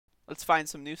Let's find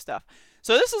some new stuff.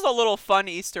 So this is a little fun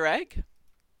Easter egg.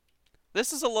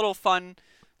 This is a little fun,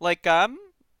 like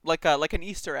like an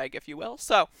Easter egg, if you will.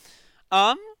 So,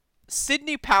 um,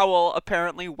 Sidney Powell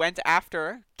apparently went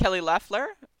after Kelly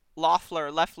Loeffler.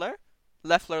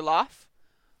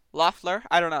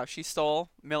 I don't know. She stole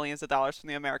millions of dollars from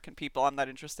the American people. I'm not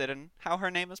interested in how her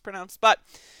name is pronounced. But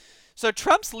so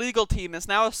Trump's legal team is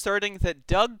now asserting that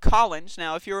Doug Collins,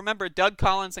 now if you remember, Doug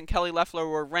Collins and Kelly Loeffler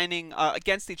were running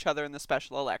against each other in the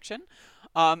special election.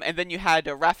 And then you had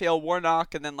Raphael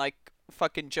Warnock and then like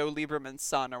fucking Joe Lieberman's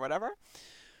son or whatever.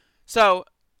 So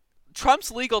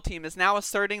Trump's legal team is now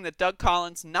asserting that Doug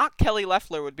Collins, not Kelly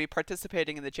Loeffler, would be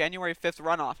participating in the January 5th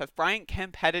runoff if Brian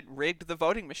Kemp hadn't rigged the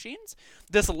voting machines.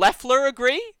 Does Loeffler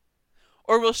agree?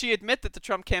 Or will she admit that the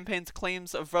Trump campaign's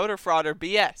claims of voter fraud are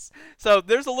BS? So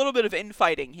there's a little bit of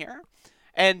infighting here.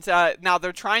 And now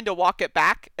they're trying to walk it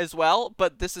back as well,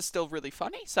 but this is still really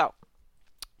funny. So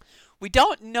we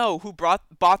don't know who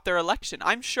bought their election.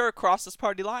 I'm sure it crosses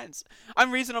party lines.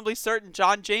 I'm reasonably certain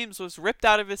John James was ripped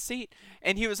out of his seat,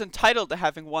 and he was entitled to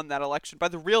having won that election by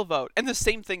the real vote. And the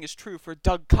same thing is true for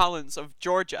Doug Collins of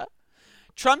Georgia.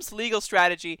 Trump's legal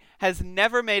strategy has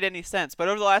never made any sense, but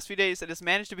over the last few days it has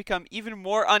managed to become even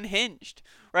more unhinged,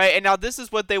 right? And now this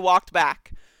is what they walked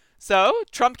back. So,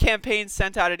 Trump campaign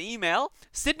sent out an email.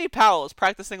 Sidney Powell is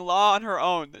practicing law on her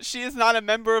own. She is not a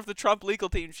member of the Trump legal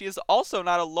team. She is also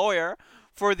not a lawyer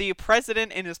for the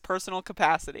president in his personal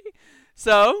capacity.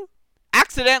 So,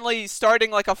 accidentally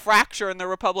starting like a fracture in the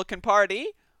Republican Party.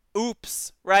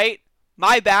 Oops, right?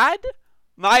 My bad.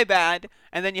 My bad.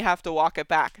 And then you have to walk it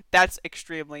back. That's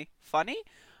extremely funny.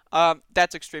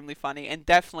 That's extremely funny. And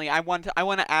definitely, I want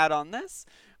to add on this.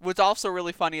 What's also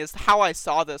really funny is how I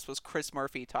saw this was Chris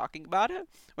Murphy talking about it,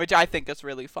 which I think is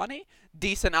really funny.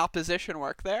 Decent opposition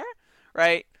work there,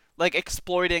 right? Like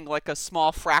exploiting like a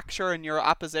small fracture in your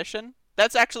opposition.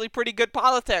 That's actually pretty good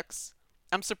politics.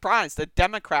 I'm surprised a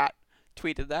Democrat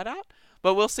tweeted that out,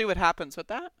 but we'll see what happens with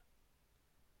that.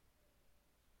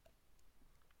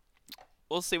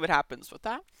 We'll see what happens with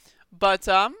that. But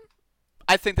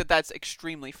I think that that's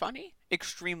extremely funny,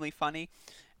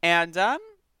 and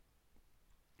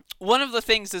one of the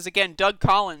things is, again, Doug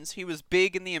Collins, he was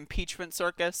big in the impeachment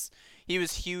circus. He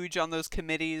was huge on those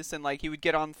committees, and like he would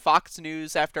get on Fox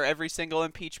News after every single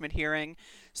impeachment hearing.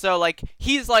 So like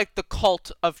he's like the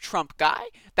cult of Trump guy.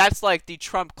 That's like the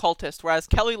Trump cultist, whereas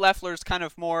Kelly Loeffler's kind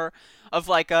of more of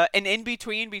like an in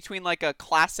between like a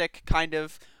classic kind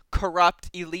of corrupt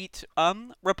elite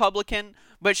Republican,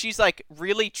 but she's like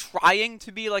really trying to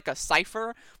be like a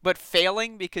cipher but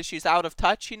failing because she's out of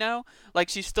touch, you know? Like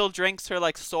she still drinks her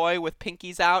like soy with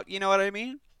pinkies out, you know what I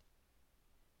mean?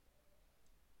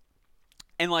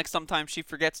 And like sometimes she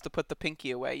forgets to put the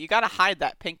pinky away. You got to hide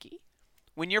that pinky.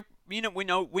 When you're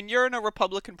when you're in a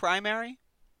Republican primary.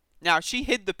 Now, she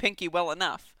hid the pinky well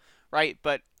enough, right?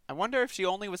 But I wonder if she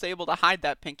only was able to hide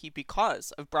that pinky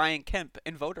because of Brian Kemp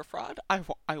and voter fraud.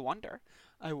 I wonder.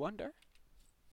 I wonder.